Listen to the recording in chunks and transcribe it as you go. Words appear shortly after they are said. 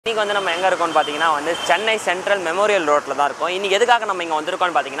இன்னைக்கு வந்து நம்ம எங்க இருக்கோம்னு பாத்தீங்கன்னா வந்து சென்னை சென்ட்ரல் மெமோரியல் ரோட்ல தான் இருக்கோம். இன்னைக்கு எதுக்காக நம்ம இங்க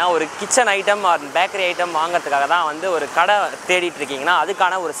வந்திருக்கோம்னு பாத்தீங்கன்னா ஒரு kitchen item R bakery item வாங்குறதுக்காக தான் வந்து ஒரு கடை தேடிட்டு இருக்கீங்கன்னா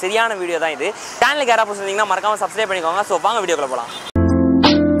அதுக்கான ஒரு சரியான வீடியோ தான் இது. சேனலுக்கு யாராவது புடிச்சிருந்தீங்கன்னா மறக்காம சப்ஸ்கிரைப் பண்ணிக்கோங்க. சோ வாங்க வீடியோக்குள்ள போலாம்.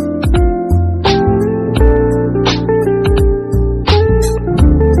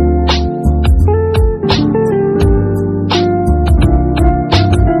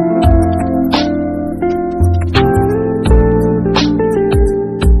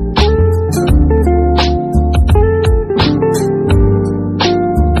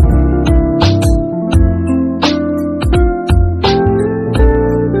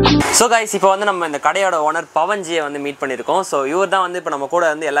 So guys, இப்போ வந்து நம்ம இந்த கடையோட ஓனர் பவன்ஜியை வந்து மீட் பண்ணியிருக்கோம். ஸோ இவர் தான் வந்து இப்போ நம்ம கூட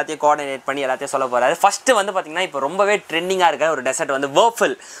வந்து எல்லாத்தையும் கோஆர்டினேட் பண்ணி எல்லாத்தையும் சொல்ல போகிறாரு. ஃபஸ்ட்டு வந்து பார்த்தீங்கன்னா இப்போ ரொம்பவே ட்ரெண்டிங்காக இருக்கிற ஒரு டெசர்ட் வந்து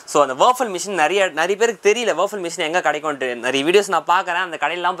Waffle. ஸோ அந்த Waffle மிஷின் நிறைய பேருக்கு தெரியல Waffle மிஷின் எங்கே கிடைக்கும்ட்டு. நிறைய வீடியோஸ் நான் பார்க்குறேன், அந்த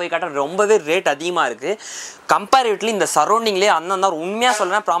கடையிலாம் போய் காட்ட ரொம்பவே ரேட் அதிகமாக இருக்குது. கம்பேரிட்டிவ்லி இந்த சரௌண்டிங்லேயே அண்ணன் தான் உண்மையாக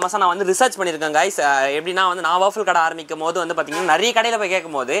சொல்கிறேன், ப்ராமஸாக நான் வந்து ரிசர்ச் பண்ணியிருக்கேன் கைஸ். எப்படின்னா வந்து நான் Waffle கடை ஆரம்பிக்கும் போது வந்து பார்த்தீங்கன்னா நிறைய கடையில் போய்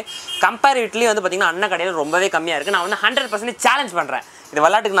கேட்கும் போது கம்பேரிட்டிவ்லி வந்து பார்த்தீங்கன்னா அண்ணன் கடையில் ரொம்பவே கம்மியாக இருக்குது. நான் வந்து 100% சேலஞ்ச் பண்ணுறேன். இது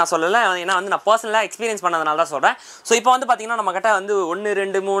விளையாட்டுக்கு நான் சொல்லலை, ஏன்னா வந்து நான் பர்சனலாக எக்ஸ்பீரியன்ஸ் பண்ணதுனால தான் சொல்கிறேன். ஸோ இப்போ வந்து பார்த்தீங்கன்னா நம்ம கிட்ட வந்து 1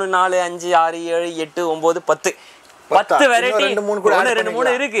 2 3 4 5 6 7 8 9 10 வெரைட்டி 1 2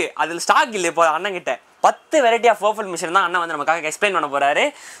 3 இருக்குது. அதில் ஸ்டாக் இல்லை இப்போ அண்ணன் கிட்ட. 10 வெரைட்டி ஆஃப் Waffle மிஷின் தான் அண்ணன் வந்து நமக்காக எக்ஸ்பிளைன் பண்ண போகிறாரு.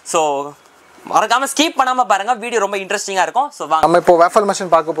 ஸோ மறக்காம ஸ்கிப் பண்ணாம பாருங்க, வீடியோ ரொம்ப இன்ட்ரெஸ்டிங்கா இருக்கும். சோ வாங்க நம்ம இப்போ Waffle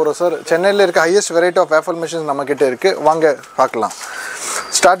மிஷின் பார்க்க போறோம் சார். சென்னையில இருக்க highest variety of Waffle machine நம்ம கிட்ட இருக்கு, வாங்க பார்க்கலாம்.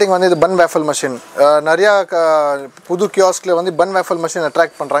 ஸ்டார்டிங் வந்து இது பன் Waffle மிஷின். நிறைய புது கியாஸ்க்ல வந்து பன் Waffle மிஷின்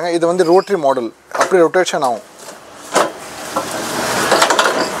அட்ராக்ட் பண்றாங்க. இது வந்து ரோட்டரி மாடல், அப்படி ரொட்டேஷன் ஆகும்.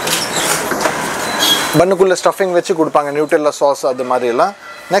 பன்னுக்குள்ள ஸ்டஃபிங் வச்சு கொடுப்பாங்க, நியூட்ரெல்லா சாஸ் அது மாதிரி எல்லாம்.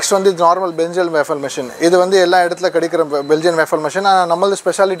 நெக்ஸ்ட் வந்து நார்மல் பெல்ஜியன் Waffle மிஷின். இது வந்து எல்லா இடத்துல கிடைக்கிற பெல்ஜியன் Waffle மிஷின். நம்மளது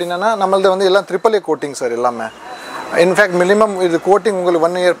ஸ்பெஷாலிட்டி என்னன்னா நம்மளது வந்து எல்லாம் AAA கோட்டிங் சார் எல்லாமே. இன்ஃபேக்ட் மினிமம் இது கோட்டிங் உங்களுக்கு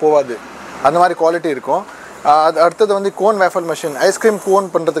 1 இயர் போகாது, அந்த மாதிரி குவாலிட்டி இருக்கும். அடுத்தது வந்து cone Waffle machine. Ice cream cone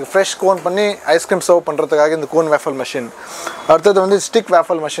பண்ணுறதுக்கு ஃப்ரெஷ் கோன் பண்ணி ஐஸ்கிரீம் சர்வ் பண்ணுறதுக்காக இந்த கோன் Waffle மிஷின். அடுத்தது வந்து ஸ்டிக்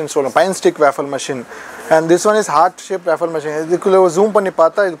Waffle மிஷின் சொல்லுவோம், pine stick Waffle machine. And this one is heart shape Waffle machine. இதுக்குள்ளே ஜூம் பண்ணி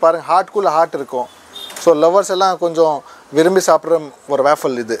பார்த்தா இது பாருங்கள், ஹார்ட்குள்ளே ஹார்ட் இருக்கும். ஸோ லவர்ஸ் எல்லாம் கொஞ்சம் விரும்பி சாப்பிட்ற ஒரு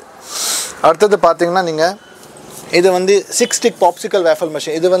Waffle இது. அடுத்தது பார்த்தீங்கன்னா நீங்கள் இது வந்து 6 ஸ்டிக் பாப்சிக்கல் Waffle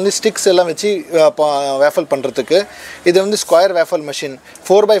மிஷின். இது வந்து ஸ்டிக்ஸ் எல்லாம் வச்சு Waffle பண்ணுறதுக்கு. இது வந்து square Waffle machine,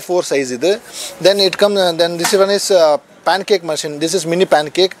 4x4 size இது. Then this one is pancake machine. This is mini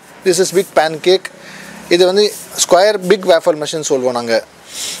pancake, this is big pancake. இது வந்து ஸ்கொயர் பிக் Waffle மிஷின் சொல்லுவோம் நாங்கள்.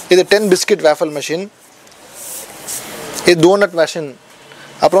 இது 10 பிஸ்கட் Waffle மிஷின். இது டோனட் மிஷின்.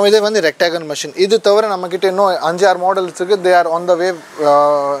 அப்புறம் இது வந்து ரெக்டாகல் மிஷின். இது தவிர நம்மக்கிட்ட இன்னும் 5-6 மாடல்ஸ் இருக்குது. They are on the way,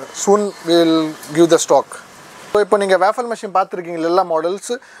 soon will give the stock. இப்போ நீங்கள் Waffle மிஷின் பார்த்துருக்கீங்க எல்லா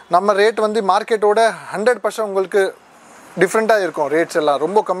மாடல்ஸ். நம்ம ரேட் வந்து மார்க்கெட்டோட 100% உங்களுக்கு டிஃப்ரெண்ட்டாக இருக்கும். ரேட்ஸ் எல்லாம்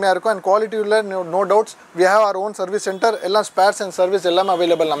ரொம்ப கம்மியாக இருக்கும். அண்ட் குவாலிட்டியில் no doubts. We have our own service centre. எல்லாம் ஸ்பேர்ஸ் அண்ட் சர்வீஸ் எல்லாமே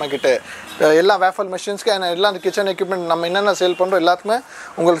அவைலபிள் நம்மக்கிட்ட. எல்லா Waffle மிஷின்ஸ்க்கு அண்ட் எல்லா கிச்சன் எக்யூப்மெண்ட் நம்ம என்னென்ன சேல் பண்ணுறோம் எல்லாத்துக்குமே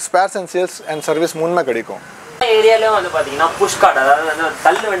உங்களுக்கு sparse and sales and service மூணுமே கிடைக்கும். ஏரியாலையும் வந்து பார்த்தீங்கன்னா புஷ்காட், அதாவது வந்து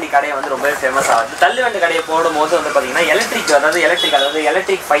தள்ளு வண்டி கடையை வந்து ரொம்பவே ஃபேமஸ் ஆகுது. தள்ளு வண்டி கடையை போடும்போது வந்து பார்த்தீங்கன்னா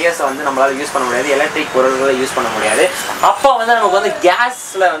எலக்ட்ரிக் ஃபயர்ஸை வந்து நம்மளால் யூஸ் பண்ண முடியாது, எலக்ட்ரிக் பொருள்களை யூஸ் பண்ண முடியாது. அப்போ வந்து நமக்கு வந்து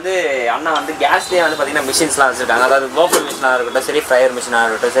கேஸில் வந்து அண்ணன் வந்து கேஸ்லேயே வந்து பார்த்தீங்கன்னா மிஷின்ஸ்லாம் வச்சுருக்காங்க. அதாவது Waffle மிஷினாக இருக்கட்டும் சரி, ஃப்ரையர் மிஷினாக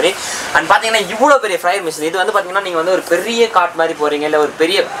இருக்கட்டும் சரி. அண்ட் பார்த்தீங்கன்னா இவ்வளோ பெரிய ஃப்ரையர் மிஷின். இது வந்து பார்த்தீங்கன்னா நீங்கள் வந்து ஒரு பெரிய காட் மாதிரி போகிறீங்க, இல்லை ஒரு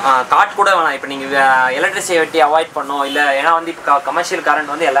பெரிய காட் கூட வேணாம். இப்போ நீங்கள் எலக்ட்ரிசிட்டி அவாய்ட் பண்ணோம், இல்லை ஏன்னா வந்து இப்போ கமர்ஷியல்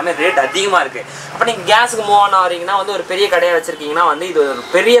கரண்ட் வந்து எல்லாமே ரேட் அதிகமாக இருக்குது. அப்போ நீங்கள் கேஸுக்கு மூவ் வரீங்கன்னா வந்து ஒரு பெரிய கடையை வச்சிருக்கீங்கன்னா வந்து இது ஒரு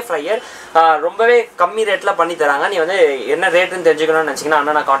பெரிய ஃப்ரையர் ரொம்பவே கம்மி ரேட்டில் பண்ணி தராங்க. நீ வந்து என்ன ரேட்டுன்னு தெரிஞ்சுக்கணும்னு நினச்சிங்கன்னா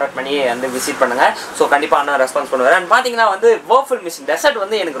அண்ணனை காண்டாக்ட் பண்ணி வந்து விசிட் பண்ணுங்கள். ஸோ கண்டிப்பாக அண்ணன் ரெஸ்பான்ஸ் பண்ணுவார். அண்ட் பார்த்தீங்கன்னா வந்து Waffle மிஷின் டெசர்ட்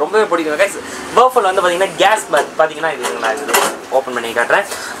வந்து எனக்கு ரொம்பவே பிடிக்கும் கைஸ். Waffle வந்து பார்த்தீங்கன்னா கேஸ் பார்த்தீங்கன்னா இது நான் இது ஓப்பன் பண்ணி காட்டுறேன்.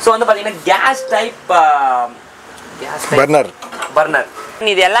 ஸோ வந்து பார்த்தீங்கன்னா கேஸ் டைப் பர்னர்.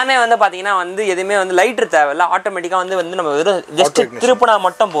 இது எல்லாமே வந்து பார்த்தீங்கன்னா வந்து எதுவுமே வந்து லைட்ரு தேவையில்லை. ஆட்டோமேட்டிக்காக வந்து நம்ம வெறும் ஜஸ்ட் திருப்பினா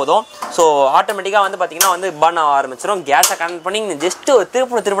மட்டும் போதும். ஸோ ஆட்டோமேட்டிக்காக வந்து பார்த்தீங்கன்னா வந்து பர்ன் ஆக ஆரம்பிச்சிடும். கேஸை கனெக்ட் பண்ணி ஜஸ்ட் ஒரு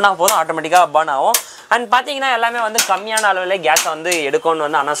திருப்பினா போதும், ஆட்டோமேட்டிக்காக பர்ன் ஆகும். அண்ட் பார்த்தீங்கன்னா எல்லாமே வந்து கம்மியான அளவில் கேஸை வந்து எடுக்கும்னு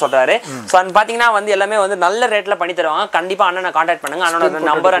வந்து அண்ணா சொல்கிறாரு. ஸோ அண்ட் பார்த்தீங்கன்னா வந்து எல்லாமே வந்து நல்ல ரேட்டில் பண்ணி தருவாங்க. கண்டிப்பாக அண்ணனை கான்டாக்ட் பண்ணுங்கள். அண்ணனோட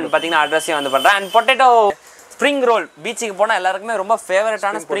நம்பர் அண்ட் பார்த்தீங்கன்னா அட்ரஸையும் வந்து பண்ணுறேன். அண்ட் பொட்டேட்டோ ஸ்ப்ரிங் ரோல் பீச்சுக்கு போனால் எல்லாருக்குமே ரொம்ப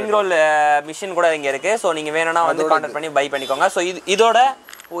ஃபேவரட்டான ஸ்ப்ரிங் ரோல் மிஷின் கூட இங்கே இருக்குது. ஸோ நீங்கள் வேணும்னா வந்து கான்டாக்ட் பண்ணி பை பண்ணிக்கோங்க. ஸோ இதோட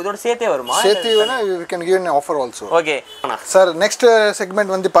சேர்த்தே வருமா? சேர்த்து வேணா you can give an offer also. Okay sir. Next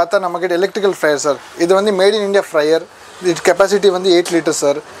segment வந்து பார்த்தா நம்மக்கிட்ட எலக்ட்ரிக்கல் ஃப்ரையர் சார். இது வந்து மேட் இன் இந்தியா ஃப்ரையர். இது கெப்பாசிட்டி வந்து 8 லிட்டர்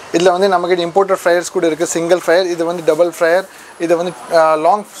சார். இதில் வந்து நம்மக்கிட்ட இம்போர்ட்டட் ஃப்ரையர்ஸ் கூட இருக்குது, சிங்கிள் ஃப்ரையர். இது வந்து டபுள் ஃப்ரையர். இது வந்து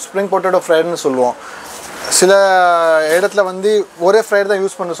லாங் ஸ்ப்ரிங் பொட்டேட்டோ ஃப்ரையர்னு சொல்லுவோம். சில இடத்துல வந்து ஒரே ஃப்ரையர் தான்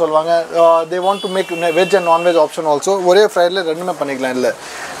யூஸ் பண்ண சொல்லுவாங்க. They want to make veg and non veg option also. ஒரே ஃப்ரையரில் ரெண்டுமே பண்ணிக்கலாம். இல்லை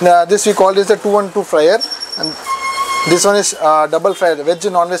this we call is the 2-in-2 fryer. And this one is double fryer. Veg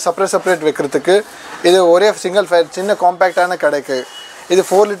non veg separate வைக்கிறதுக்கு. இது ஒரே சிங்கிள் ஃப்ரையர், சின்ன காம்பேக்டான கடைக்கு. இது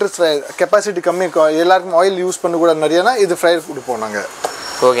 4 liters ஃப்ரையர், கெப்பாசிட்டி கம்மி, எல்லாருக்கும் ஆயில் யூஸ் பண்ணக்கூடாது நிறையனா இது ஃப்ரையர் கொடுப்போம் நாங்கள்.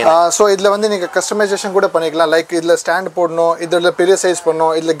 ஓகே. ஸோ இதில் வந்து நீங்கள் கஸ்டமைசேஷன் கூட பண்ணிக்கலாம். லைக் இதில் ஸ்டாண்ட் போடணும், இதில் பெரிய சைஸ்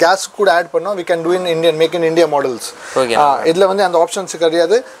பண்ணணும், இதில் கேஸ் கூட ஆட் பண்ணோம். We can do in Indian, make in India models. Okay. இதில் வந்து அந்த ஆப்ஷன்ஸ்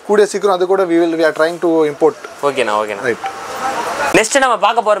கிடையாது. கூடிய சீக்கிரம் அது கூட we are trying to import. ஓகேண்ணா. ஓகேண்ணா. ரைட். நெக்ஸ்ட் நம்ம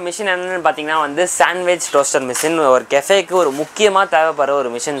பார்க்க போகிற மிஷின் என்னென்னு பார்த்தீங்கன்னா வந்து சாண்ட்விச் டோஸ்டர் மிஷின். ஒரு கெஃபேக்கு ஒரு முக்கியமாக தேவைப்படுற ஒரு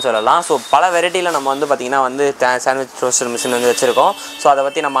மிஷின் சொல்லலாம். ஸோ பல வெரைட்டியில் நம்ம வந்து பார்த்திங்கன்னா வந்து சாண்ட்விச் டோஸ்டர் மிஷின் வந்து வச்சுருக்கோம். ஸோ அதை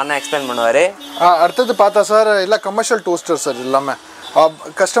பற்றி நம்ம அண்ணன் எக்ஸ்பிளைன் பண்ணுவார். அடுத்தது பார்த்தா சார் எல்லாம் கமர்ஷியல் டோஸ்டர் சார். எல்லாமே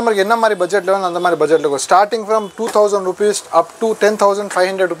கஸ்டமருக்கு என்ன மாதிரி பட்ஜெட்டில் வேணும் அந்த மாதிரி பட்ஜெட்டில் இருக்கும். Starting from 2000 rupees up to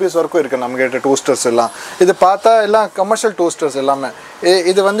 10,500 rupees வரைக்கும் இருக்குது நம்மகிட்ட டோஸ்டர்ஸ் எல்லாம். இது பார்த்தா எல்லாம் கமர்ஷியல் டோஸ்டர்ஸ் எல்லாமே.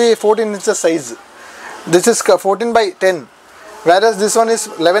 இது வந்து 14 inches size. This is 14/10. whereas this one is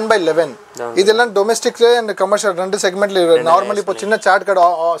 11/11. இதெல்லாம் டொமெஸ்டிக்ல அண்ட் கமர்ஷியல் ரெண்டு செக்மெண்ட்ல. நார்மலி இப்போ சின்ன சாட் கடை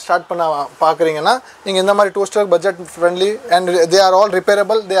ஸ்டார்ட் பண்ண பார்க்குறீங்கன்னா நீங்கள் இந்த மாதிரி toaster budget friendly and they are all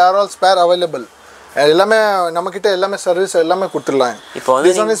repairable, they are all spare available. எல்லாமே நம்மக்கிட்ட எல்லாமே சர்வீஸ் எல்லாமே கொடுத்துடலாம். இப்போ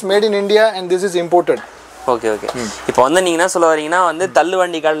this one is made in India and this is imported. Okay. Okay. இப்போ வந்து நீங்கள் என்ன சொல்ல வரீங்கன்னா வந்து தள்ளு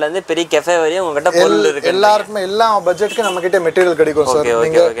வண்டி கடையிலேருந்து பெரிய கெஃபே வரையும் உங்கள்கிட்ட பொருள் இருக்குது. எல்லாருக்குமே எல்லா பட்ஜெட்டுக்கு நம்மக்கிட்ட மெட்டீரியல் கிடைக்கும் சார்.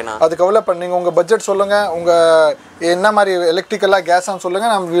 நீங்கள் அதுக்கு எவ்வளோ பண்ணீங்க உங்கள் பட்ஜெட் சொல்லுங்கள், உங்கள் என்ன மாதிரி எலக்ட்ரிக்கலாக கேஸான்னு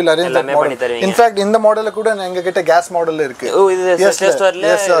சொல்லுங்கள், நம்ம வீல் அரேஞ்ச் பண்ணி தருவீங்க. இன்ஃபேக்ட் இந்த மாடலில் கூட எங்ககிட்ட கேஸ் மாடல் இருக்குது.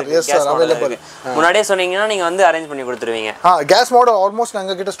 அவைலபிள். முன்னாடியே சொன்னீங்கன்னா நீங்கள் வந்து அரேஞ்ச் பண்ணி கொடுத்துருவீங்க. கேஸ் மாடல் ஆல்மோஸ்ட்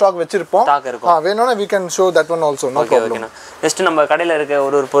எங்ககிட்ட ஸ்டாக் வச்சிருப்போம். வேணும்னா we can show that one also. No problem. Next நம்ம கடையில் இருக்க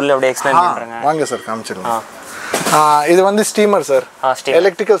ஒரு பொருள் அப்படியே எக்ஸ்பிளைன் பண்ணுறாங்க. வாங்க சார் காமிச்சிடலாம். இது வந்து steamer sir.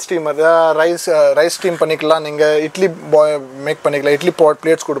 Electrical steamer. Rice steam பண்ணிக்கலாம். நீங்கள் இட்லி மேக் பண்ணிக்கலாம். இட்லி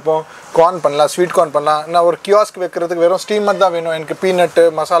பிளேட்ஸ் கொடுப்போம். கார்ன் பண்ணலாம், ஸ்வீட் கார்ன் பண்ணலாம். நான் ஒரு கியாஸ்க் வைக்கிறதுக்கு வெறும் ஸ்டீமர் தான் வேணும் எனக்கு. பீனட்டு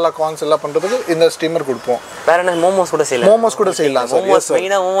மசாலா கார்ன்ஸ் எல்லாம் பண்ணுறதுக்கு இந்த ஸ்டீமர் கொடுப்போம். வேற என்ன மோமோஸ் கூட செய்யலாம். மோமோஸ் கூட செய்யலாம் சார்.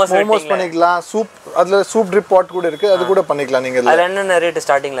 மோமோஸ் பண்ணிக்கலாம். சூப் அதில் சூப் ட்ரிப் பாட் கூட இருக்குது, அது கூட பண்ணிக்கலாம். நீங்கள் அதில் என்னென்ன ரேட்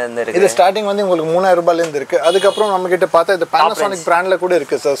ஸ்டார்டிங்கில் இருந்து இருக்குது? இது ஸ்டார்டிங் வந்து உங்களுக்கு 3000 ரூபாயிலேருந்து இருக்குது. அதுக்கப்புறம் நம்மக்கிட்ட பார்த்தா இது பேனசானிக் பிராண்டில் கூட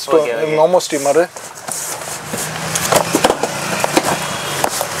இருக்குது சார் மோமோ ஸ்டீமர்.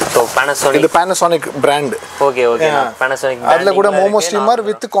 இது Panasonic brand. Okay. Okay. Panasonic brand. அதுல கூட momo steamer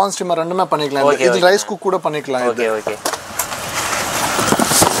with corn steamer ரெண்டுமே பண்ணிக்கலாம். இது ரைஸ் குக் கூட பண்ணிக்கலாம். ஓகே. ஓகே.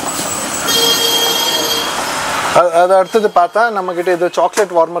 அது அடுத்தது பார்த்தா நம்மகிட்ட இது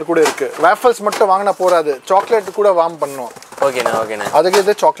சாக்லேட் வார்மர் கூட இருக்கு. வேஃபல்ஸ் மட்டும் வாங்கினா போறாது, சாக்லேட் கூட வார்ம் பண்ணணும். ஓகேண்ணா. ஓகேண்ணா. அதுக்கு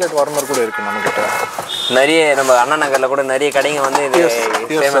இது சாக்லேட் வார்மர் கூட இருக்கு நம்மகிட்ட. நிறைய நம்ம அண்ணா நகர்ல கூட நிறைய கடைங்க வந்து இது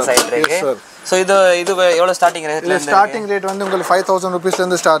ஃபேமஸ் ஆயிட்டு இருக்கு. ஸோ இது எவ்வளோ ஸ்டார்டிங் ரேட்? ஸ்டார்டிங் ரேட் வந்து உங்களுக்கு 5,000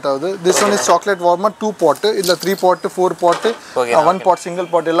 rupeesலேருந்து ஸ்டார்ட் ஆகுது. This one is chocolate warmer 2 pot. இதில் 3 pot, 4 pot, 1 pot, single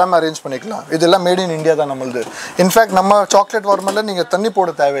pot எல்லாமே அரேஞ்ச் பண்ணிக்கலாம். இதெல்லாம் மேட் இன் இந்தியா தான் நம்மளுது. இன்ஃபேக்ட் நம்ம சாக்லேட் வார்மரில் நீங்கள் தண்ணி போட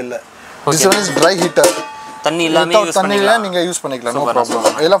தேவையில்லை. This one is try heater. தண்ணி இல்லாம நீங்கள் யூஸ் பண்ணிக்கலாம். No problem.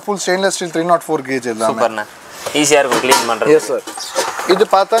 இதெல்லாம் ஃபுல் ஸ்டெயின்லெஸ் ஸ்டீல் 304 gauge எல்லாம். சூப்பர்ண்ணா. ஈஸியாக இருக்கும் க்ளீன் பண்ணுறது. Yes sir. இது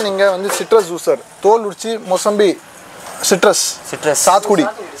பார்த்தா நீங்கள் வந்து சிட்ரஸ் ஜூஸர். தோல் உரிச்சி மொசம்பி சிட்ரஸ் சாத்துக்குடி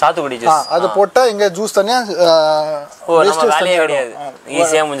ஜூஸ் அது போட்டா இங்க ஜூஸ் தனியா கிடையாது,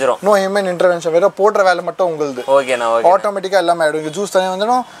 ஈஸியா முடிஞ்சிரும். நோ ஹியூமன் இன்டர்வென்ஷன், வேற போடுற வேலை மட்டும் உங்களுக்கு. ஓகேண்ணா. ஆட்டோமேட்டிக்கா எல்லாமே ஆயிடும். இங்க ஜூஸ் தனியா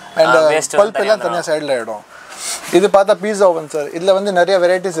வந்துடும் அண்ட் பல்ப் எல்லாம் தனியா சைடுல ஆயிடும். இது பார்த்தா பீஸா ஓவன் சார். இதுல வந்து நிறைய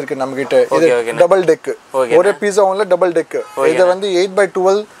வெரைட்டிஸ் இருக்கு நம்ம கிட்ட. இது டபுள் டெக். ஒரே பீஸா ஓவன்ல டபுள் டெக். இது வந்து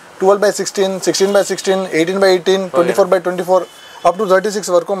 8/12, 12/16, 16/16, 18/18, 24/24 up to 36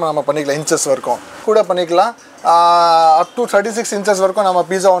 வரைக்கும் நம்ம பண்ணிக்கலாம். இன்ச்சஸ் வரைக்கும் கூட பண்ணிக்கலாம். அப் டு 36 inches வரைக்கும் நம்ம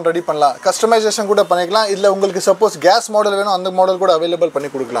பீஸா ஒன் ரெடி பண்ணலாம். கஸ்டமைசேஷன் கூட பண்ணிக்கலாம். இதில் உங்களுக்கு சப்போஸ் கேஸ் மாடல் வேணும் அந்த மாடல் கூட அவைலபிள்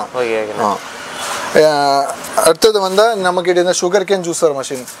பண்ணி கொடுக்கலாம். அடுத்தது வந்து நமக்கு இந்த சுகர் கேன் ஜூஸர்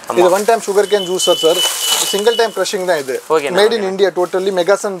மிஷின். இது 1 time sugar cane juicer sir. Single time crushing தான் இது. Made in India totally.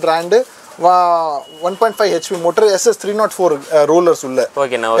 மெகாசன் brand. 1.5 HP motor. SS 304 rollers உள்ள.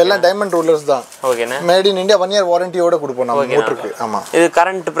 எல்லாம் டைமண்ட் ரோலர்ஸ் தான். Made in India. 1 year வாரண்டியோட கொடுப்போம் நம்ம மோட்டருக்கு. ஆமா. இது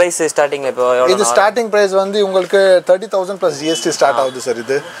கரண்ட் பிரைஸ் ஸ்டார்டிங்ல இப்போ எவ்வளவு? இது ஸ்டார்டிங் பிரைஸ் வந்து உங்களுக்கு 30,000 plus GST ஸ்டார்ட் ஆகுது சார்.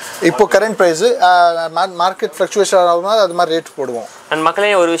 இது இப்போ கரண்ட் பிரைஸ். மார்க்கெட் ஃப்ளக்சுவேஷன் ஆகும்போது அது மாதிரி ரேட் போடுவோம். அண்ட்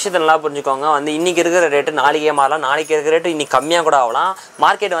மக்களே ஒரு விஷயத்தை நல்லா புரிஞ்சுக்கோங்க. வந்து இன்னைக்கு இருக்கிற ரேட்டு நாளைக்கே மாறலாம், நாளைக்கு இருக்கிற ரேட்டு இன்னைக்கு கம்மியாக கூட ஆகலாம்.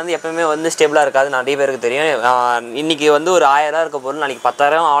 மார்க்கெட் வந்து எப்பவுமே வந்து ஸ்டேபிளாக இருக்காது, நிறைய பேருக்கு தெரியும். இன்னைக்கு வந்து ஒரு 1000 இருக்க பொருள் நாளைக்கு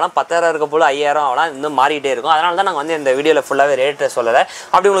 10,000 ஆகலாம், 10,000 இருக்க பொருள் 5,000 ஆகலாம். இன்னும் மாறிட்டே இருக்கும். அதனால தான் நாங்கள் வந்து இந்த வீடியோவில் ஃபுல்லாகவே ரேட்டு சொல்லலை.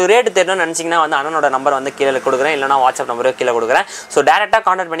 அப்படி உங்களுக்கு ரேட்டு தெரியணும்னு நினச்சிங்கன்னா வந்து அண்ணனோட நம்பர் வந்து கீழே கொடுக்குறேன், இல்லைனா வாட்ஸ்அப் நம்பரோ கீழே கொடுக்குறேன். ஸோ டேரெக்டாக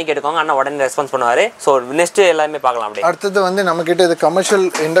கான்டாக்ட் பண்ணி கேட்டுக்கோங்க, அண்ணன் உடனே ரெஸ்பான்ஸ் பண்ணுவார். ஸோ நெக்ஸ்ட்டு எல்லாமே பார்க்கலாம். அப்படி அடுத்தது வந்து நம்மக்கிட்ட இது கமர்ஷியல்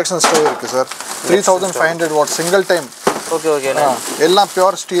இண்டக்ஷன் ஸ்டவ் இருக்குது sir. 3500 watt single time. Okay. எல்லாம்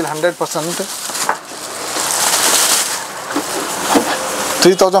பியூர் ஸ்டீல் 100%.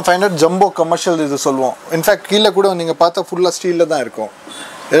 3500 ஜம்போ கமர்ஷியல் இது சொல்லுவோம். இன்ஃபேக்ட் கீழே கூட நீங்கள் பார்த்தா ஃபுல்லாக ஸ்டீலில் தான் இருக்கும்.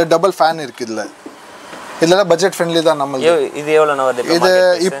 இதில் டபுள் ஃபேன் இருக்குது இதில். இதெல்லாம் பட்ஜெட் ஃப்ரெண்ட்லி தான் நம்ம. இது எவ்வளோ வருது? இது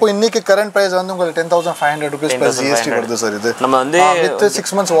இப்போ இன்னைக்கு கரண்ட் பிரைஸ் வந்து உங்களுக்கு 10,500 rupees plus GST வருது சார். இது நம்ம வந்து வித்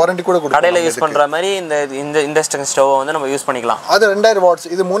 6 months வாரண்டி கூட கொடுக்கும். கடையில் யூஸ் பண்ணுற மாதிரி இந்த இண்டக்ஷன் ஸ்டவ் வந்து நம்ம யூஸ் பண்ணிக்கலாம். அது 2000 வாட்ஸ்,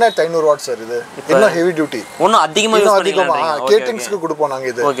 இது 3500 வாட்ஸ் சார். இது இன்னும் ஹெவி டியூட்டி, இன்னும் அதிகமாக யூஸ் பண்ணிக்கலாம். கேட்டிங்ஸ்க்கு கொடுப்போம்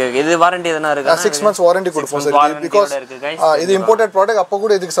நாங்கள். இது ஓகே ஓகே. இது வாரண்டி எதனா இருக்கா? 6 months வாரண்டி கொடுப்போம் சார். பிகாஸ் இது இம்போர்ட்டட் ப்ராடக்ட். அப்போ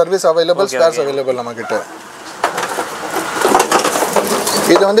கூட இதுக்கு சர்வீஸ் அவைலபிள், ஸ்பேர்ஸ் அவைலபிள் நம்ம கிட்ட.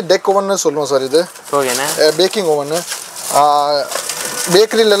 இது வந்து டெக் ஓவன்னு சொல்லுவோம் சார். இது ஓகேண்ணே. Packing oven.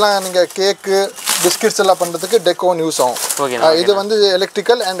 பேக்கரியிலலாம் நீங்கள் கேக்கு பிஸ்கெட்ஸ் எல்லாம் பண்ணுறதுக்கு டெக் ஓவன் யூஸ் ஆகும். இது வந்து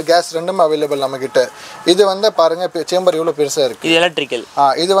எலக்ட்ரிக்கல் அண்ட் கேஸ் ரெண்டுமே அவைலபிள் நம்மக்கிட்ட. இது வந்து பாருங்கள் சேம்பர் எவ்வளோ பெருசாக இருக்குது. இது எலக்ட்ரிக்கல்.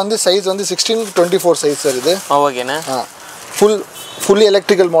 இது வந்து சைஸ் வந்து 16-24 சைஸ் சார். இது ஓகேண்ணே. ஃபுல்லி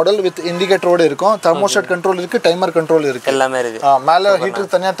எலக்ட்ரிக்கல் மாடல் வித் இண்டிகேட்டரோடு இருக்கும். தெர்மோஸ்டாட் கண்ட்ரோல் இருக்குது, டைமர் கண்ட்ரோல் இருக்குது, எல்லாமே இருக்குது. மேலே ஹீட்டர்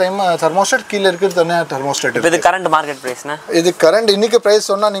தனியாக தெர்மோஸ்டாட், கீழே இருக்கிறது தனியாக தெர்மோஸ்டாட். இது கரண்ட் மார்க்கெட் பிரைஸ்னா? இது கரண்ட் இன்னைக்கு பிரைஸ்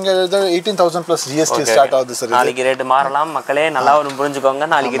சொன்னால் நீங்கள் 18,000 plus GST ஸ்டார்ட் ஆகுது சார். நாளைக்கு ரேட்டு மாறலாம் மக்களே, நல்லா ஒன்று புரிஞ்சுக்கோங்க.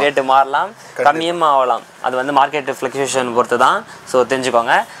 நாளைக்கு ரேட்டு மாறலாம், கம்மியும் ஆகலாம். அது வந்து மார்க்கெட் ஃப்ளக்சுவேஷன் பொறுத்து தான். ஸோ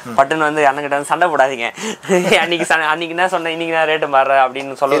தெரிஞ்சுக்கோங்க. பட்டுன்னு வந்து அண்ணங்கிட்ட வந்து சண்டை போடாதீங்க. அன்னைக்கு என்ன சொன்னேன், இன்னைக்கு நான் ரேட்டு மாறுறேன்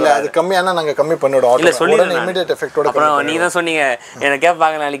அப்படின்னு சொல்லல. அது கம்மியான நாங்கள் கம்மி பண்ணிவிடுவோம். இல்லை சொல்லிடுறேன் இமீடியட் எஃபெக்டோட. அப்புறம் நீங்கள் தான் சொன்னீங்க எனக்கு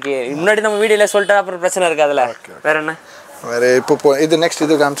கேட்பாங்க நாளைக்கு. முன்னாடி நம்ம வீடியோவில் சொல்லிட்டா அப்புறம் பிரச்சனை இருக்காதுல்ல. வேற என்ன வேறு இப்போ இது நெக்ஸ்ட்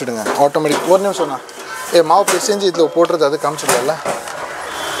இது காமிச்சிடுங்க. ஆட்டோமேட்டிக் ஒரு நிமிஷம் சொன்னா மாவு பிசைஞ்சு இதில் போடுறது அது காமிச்சிடல.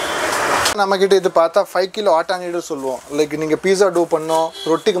 நம்மக்கிட்ட இது பார்த்தா 5 கிலோ ஆட்டா நீடு சொல்லுவோம். லைக் நீங்கள் பீஸா டூ பண்ணோம்,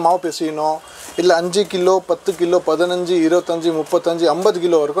 ரொட்டிக்கு மாவு பிசையணும், இல்லை 5 கிலோ 10 கிலோ 15 25 35 50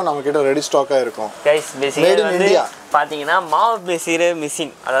 கிலோ வரைக்கும் நம்மக்கிட்ட ரெடி ஸ்டாக்காக இருக்கும். Made in India. பார்த்தீங்கன்னா மாவு பிசைகிற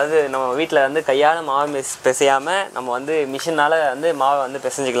மிஷின், அதாவது நம்ம வீட்டில் வந்து கையால் மாவு பிசையாமல் நம்ம வந்து மிஷினால் வந்து மாவை வந்து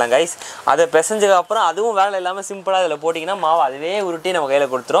பிசைஞ்சிக்கலாம் கைஸ். அதை பிசைஞ்சதுக்கு அப்புறம் அதுவும் வேலை இல்லாமல் சிம்பிளாக அதில் போட்டிங்கன்னா மாவு அதுவே உருட்டி நம்ம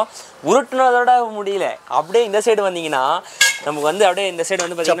கையில் கொடுத்துரும். உருட்டினதோட முடியல, அப்படியே இந்த சைடு வந்தீங்கன்னா நமக்கு வந்து அப்படியே இந்த சைடு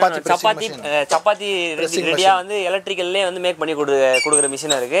வந்து பார்த்தீங்கன்னா சப்பாத்தி ரெடியாக வந்து எலக்ட்ரிக்கல்லே வந்து மேக் பண்ணி கொடுக்குற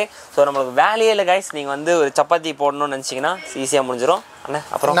மிஷின் இருக்குது. ஸோ நம்மளுக்கு வேலையே இல்லை கைஸ். நீங்கள் வந்து ஒரு சப்பாத்தி போடணும்னு நினச்சிங்கன்னா ஈஸியாக முடிஞ்சிடும்.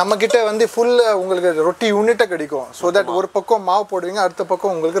 அப்புறம் நம்மக்கிட்ட வந்து ஃபுல் உங்களுக்கு ரொட்டி யூனிட்டை கிடைக்கும். ஸோ தட் ஒரு பக்கம் மாவு போடுவீங்க, அடுத்த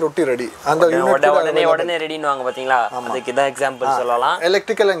பக்கம் உங்களுக்கு ரொட்டி ரெடி. அந்த உடனே ரெடின்னு வாங்க பார்த்தீங்களா, அதுக்கு இதான் எக்ஸாம்பிள் சொல்லலாம்.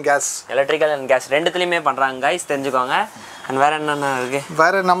 எலக்ட்ரிக்கல் அண்ட் கேஸ் ரெண்டுத்துலையுமே பண்ணுறாங்க கைஸ், தெரிஞ்சுக்கோங்க. அண்ட் வேறு என்னென்ன இருக்குது?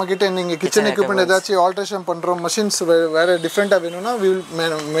 வேறு நம்மக்கிட்ட நீங்கள் கிச்சன் எக்யூப்மெண்ட் ஏதாச்சும் ஆல்ட்ரேஷன் பண்ணுறோம், மிஷின்ஸ் வேறு டிஃப்ரெண்ட்டாக வேணும்னா we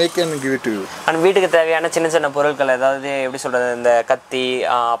will make and give it to you. And வீட்டுக்கு தேவையான சின்ன சின்ன பொருட்கள், அதாவது எப்படி சொல்கிறது, இந்த கத்தி,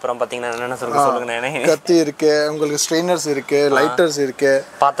 அப்புறம் பார்த்தீங்கன்னா என்னென்ன சொல்லுங்க, கத்தி இருக்குது, உங்களுக்கு ஸ்ட்ரெயினர்ஸ் இருக்குது, லைட்டர்ஸ் இருக்குது,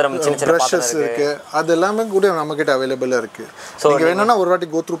 பாத்திரம், சின்ன சின்ன ப்ரஷஸ் இருக்குது, அது எல்லாமே கூட நம்மக்கிட்ட அவைலபிளாக இருக்குது. ஸோ நீங்கள் வேணும்னா ஒரு வாட்டி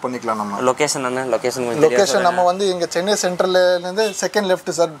கோ த்ரூ பண்ணிக்கலாம். நம்ம லொக்கேஷன் நம்ம வந்து எங்கள் Chennai சென்ட்ரல்லேருந்து second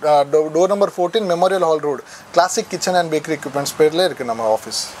left sir, door number 14, memorial hall road, classic kitchen and bakery equipments பேரில் இருக்குது நம்ம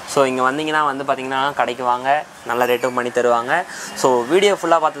ஆஃபீஸ். ஸோ இங்கே வந்தீங்கன்னா வந்து பார்த்தீங்கன்னா கடைக்கு வாங்க, நல்ல ரேட்டும் பண்ணி தருவாங்க. ஸோ வீடியோ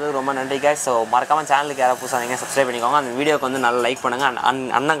ஃபுல்லாக பார்த்ததுக்கு ரொம்ப நன்றி guys. ஸோ மறக்காமல் சேனலுக்கு யாராவது புதுசாக நீங்கள் சப்ஸ்கிரைப் பண்ணிக்கோங்க. அந்த வீடியோக்கு வந்து நல்லா லைக் பண்ணுங்கள்.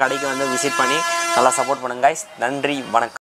 அண்ணன் கடைக்கு வந்து விசிட் பண்ணி நல்லா சப்போர்ட் பண்ணுங்க guys. நன்றி, வணக்கம்.